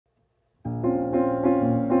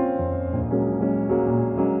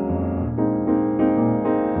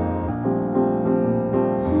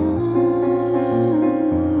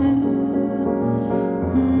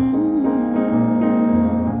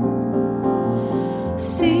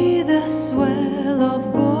See the swell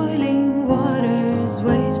of boiling waters,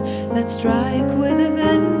 waves that strike with a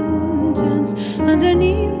vengeance.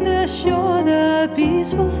 Underneath the shore, the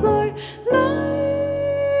peaceful floor lies.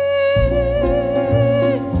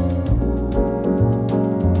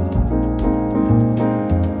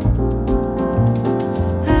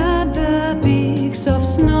 At the peaks of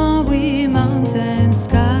snowy mountain,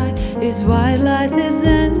 sky is wide, light is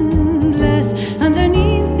endless.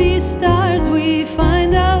 Underneath these stars we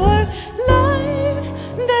find our life,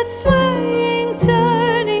 that's swaying,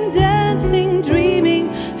 turning, dancing, dreaming,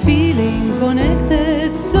 feeling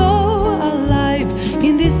connected, so alive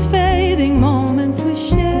in these fading moments we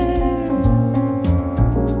share.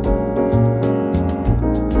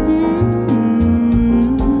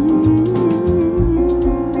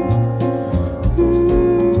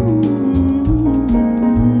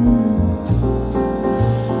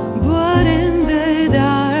 But in the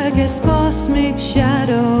darkest cosmic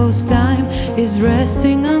shadows, time is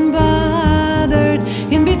resting unbothered.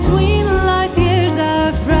 In between light years,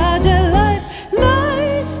 a fragile life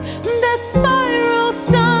lies, that spirals,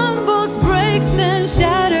 stumbles, breaks and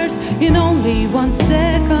shatters in only 1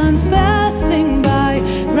 second passing by.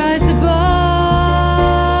 Rise above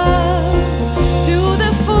to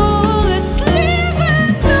the fullest, live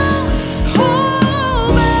and don't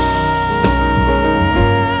hold back.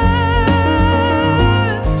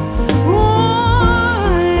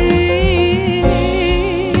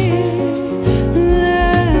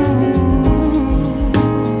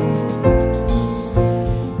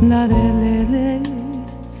 La de le le,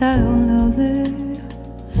 sa la le,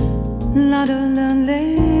 la de la le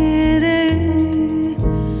de,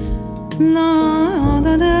 la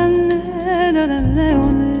da da le da da le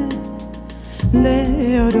le, le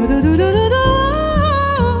do do do do do do.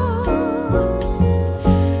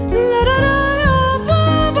 La da da ba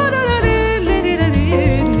ba da da le le le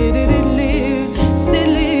le le le, se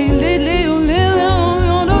le le le le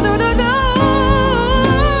do do do do.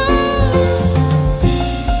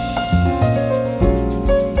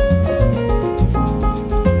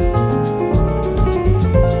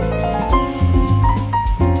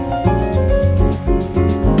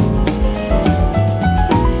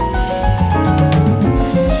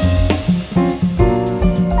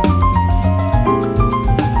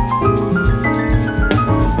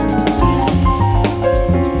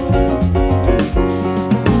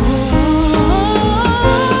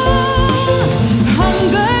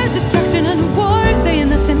 Hunger, destruction and war, the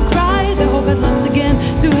innocent cry, the hope has lost again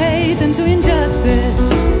to hate and to injustice.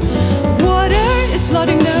 Water is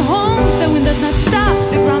flooding their homes, the wind does not stop,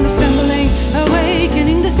 the ground is trembling,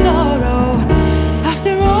 awakening the sorrow.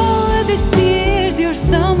 After all these tears, you're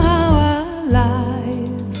somehow alive,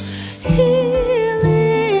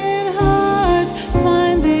 healing hearts,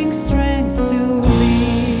 finding strength to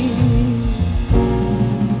lead.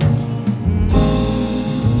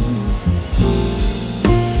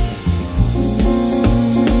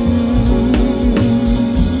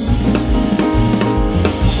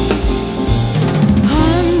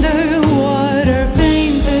 Underwater,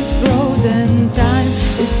 painted, frozen, time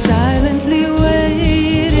is silently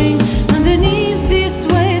waiting. Underneath these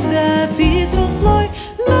waves, the peaceful floor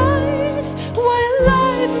lies, while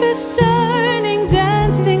life is turning,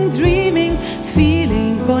 dancing, dreaming,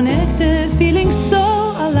 feeling connected, feeling so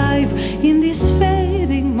alive in these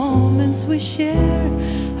fading moments we share,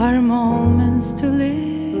 our moments to live,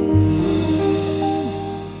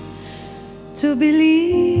 to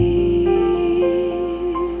believe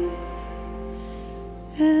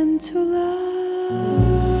and to love.